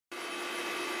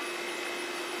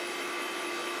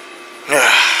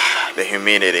the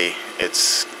humidity,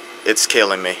 it's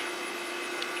killing me.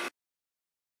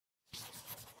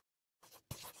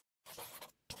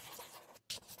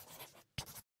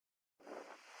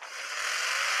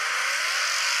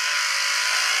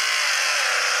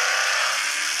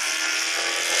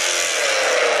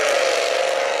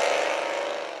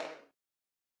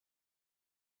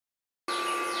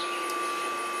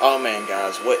 Oh man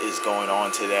guys, what is going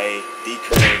on today? The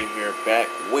Creator here, back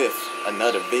with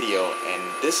another video, and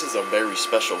this is a very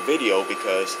special video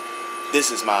because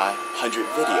this is my 100th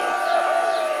video.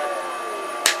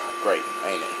 Great,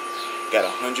 ain't it? Got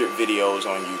 100 videos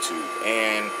on YouTube,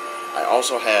 and I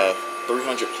also have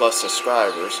 300 plus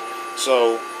subscribers,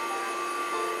 so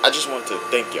I just want to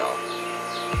thank y'all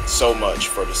so much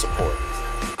for the support.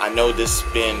 I know this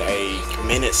has been a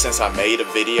minute since I made a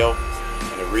video.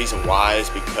 And the reason why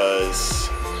is because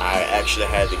I actually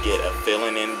had to get a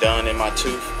filling done in my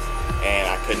tooth, and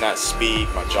I could not speak,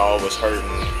 my jaw was hurting,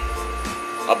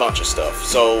 a bunch of stuff.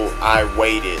 So I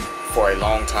waited for a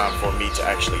long time for me to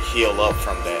actually heal up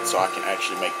from that so I can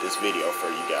actually make this video for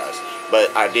you guys.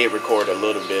 But I did record a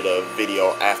little bit of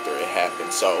video after it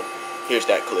happened, so here's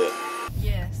that clip.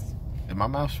 Yes. Is my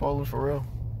mouth swollen for real?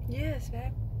 Yes,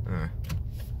 babe.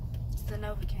 It's the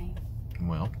Novocaine.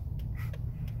 Well,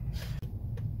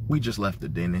 we just left the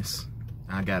dentist.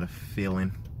 I got a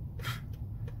feeling.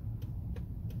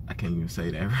 I can't even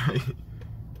say that right.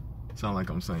 Sound like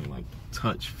I'm saying like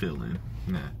touch feeling.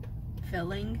 Nah.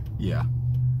 Filling? Yeah.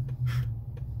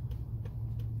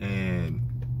 And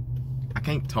I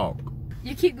can't talk.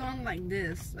 You keep going like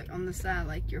this, like on the side,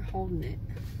 like you're holding it.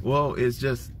 Well, it's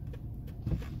just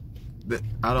that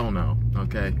I don't know.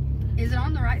 Okay. Is it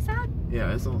on the right side?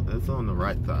 Yeah, it's on the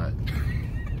right side.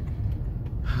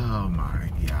 Oh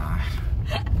my god.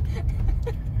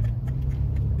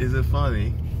 Is it funny?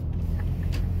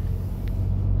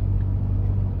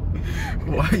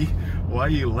 Why are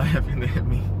you laughing at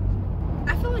me?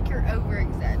 I feel like you're over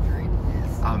exaggerating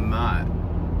this. I'm not.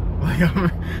 Like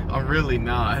I'm really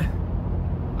not.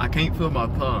 I can't feel my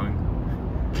tongue.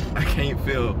 I can't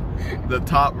feel the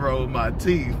top row of my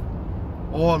teeth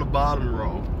or the bottom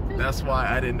row. That's why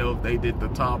I didn't know if they did the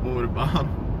top or the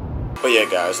bottom. But yeah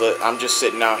guys, look, I'm just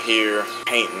sitting out here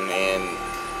painting, and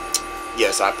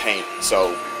yes, I paint.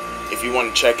 So if you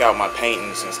want to check out my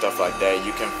paintings and stuff like that,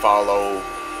 you can follow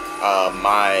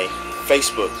my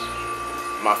Facebook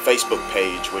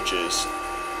page, which is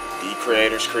The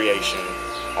Creator's Creation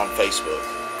on Facebook.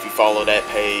 If you follow that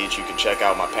page, you can check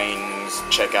out my paintings,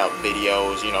 check out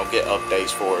videos, you know, get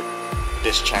updates for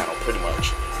this channel pretty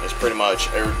much. It's pretty much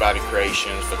everybody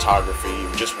creations, photography,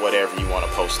 just whatever you want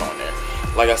to post on there.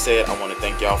 Like I said, I want to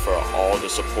thank y'all for all the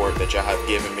support that y'all have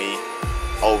given me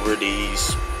over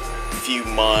these few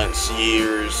months,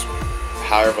 years,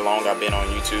 however long I've been on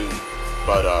YouTube.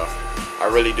 But I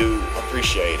really do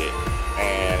appreciate it,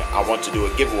 and I want to do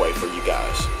a giveaway for you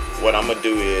guys. What I'm gonna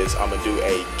do is I'm gonna do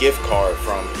a gift card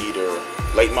from either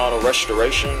Late Model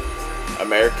Restoration,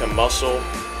 American Muscle,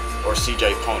 or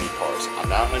CJ Pony Parts. I'm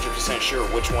not 100% sure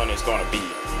which one it's going to be,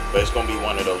 but it's going to be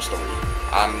one of those three.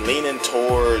 I'm leaning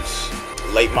towards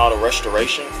Late Model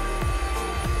Restoration,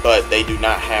 but they do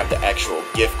not have the actual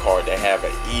gift card. They have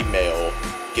an email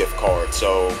gift card,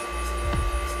 so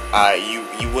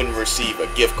you wouldn't receive a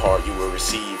gift card. You will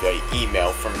receive an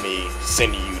email from me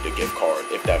sending you the gift card,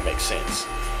 if that makes sense.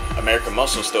 American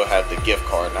Muscle still have the gift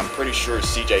card, and I'm pretty sure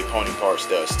CJ Pony Parts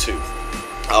does too.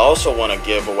 I also want to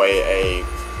give away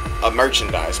a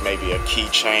merchandise, maybe a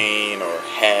keychain or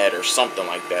hat or something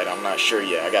like that. I'm not sure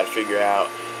yet. I got to figure out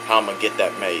how I'm gonna get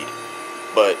that made.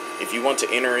 But if you want to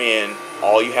enter in,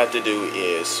 all you have to do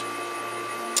is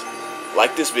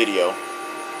like this video,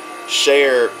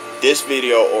 share this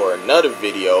video or another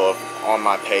video on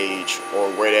my page or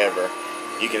wherever.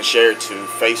 You can share it to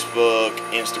Facebook,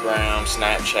 Instagram,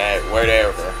 Snapchat,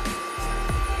 whatever,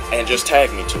 and just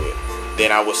tag me to it.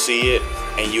 Then I will see it,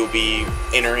 and you'll be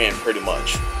entering pretty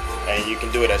much. And you can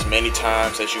do it as many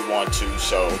times as you want to,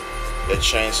 so the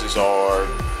chances are,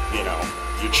 you know,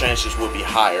 your chances will be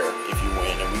higher if you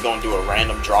win. And we're going to do a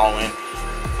random drawing.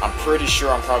 I'm pretty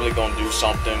sure I'm probably going to do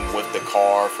something with the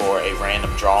car for a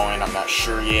random drawing. I'm not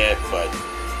sure yet, but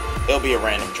it'll be a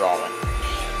random drawing.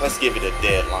 Let's give it a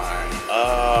deadline.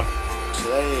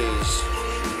 Today is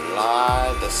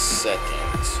July the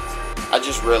 2nd. I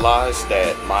just realized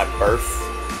that my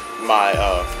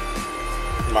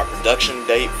production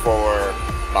date for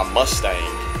my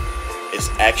Mustang is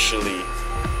actually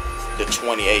the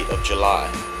 28th of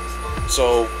July.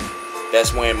 So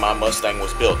that's when my Mustang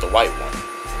was built, the white one.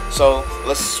 So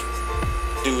let's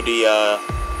do the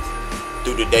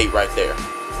date right there.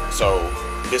 So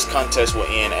this contest will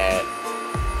end at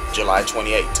July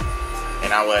 28th.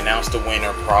 And I will announce the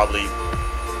winner probably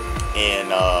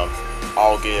in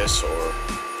August or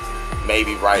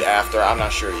maybe right after. I'm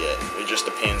not sure yet. It just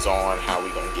depends on how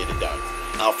we're gonna get it done.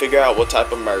 I'll figure out what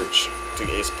type of merch.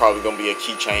 It's probably gonna be a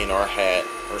keychain or a hat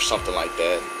or something like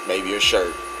that, maybe a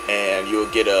shirt, and you'll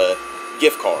get a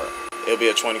gift card. It'll be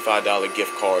a $25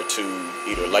 gift card to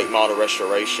either Late Model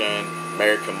Restoration,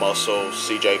 American Muscle,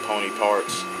 CJ Pony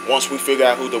Parts. Once we figure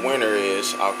out who the winner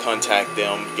is, I'll contact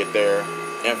them, get their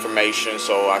information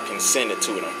so I can send it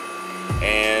to them,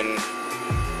 and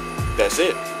that's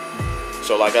it.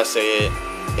 So like I said,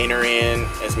 enter in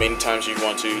as many times as you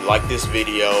want to, like this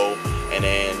video, and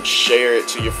then share it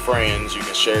to your friends. You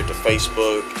can share it to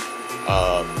Facebook,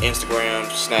 Instagram,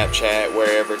 Snapchat,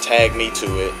 wherever. Tag me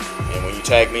to it, and when you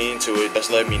tag me into it,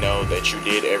 just let me know that you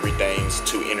did everything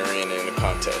to enter in the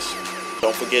contest.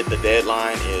 Don't forget the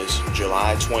deadline is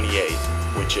July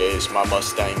 28th, which is my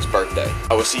Mustang's birthday.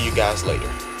 I will see you guys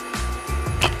later.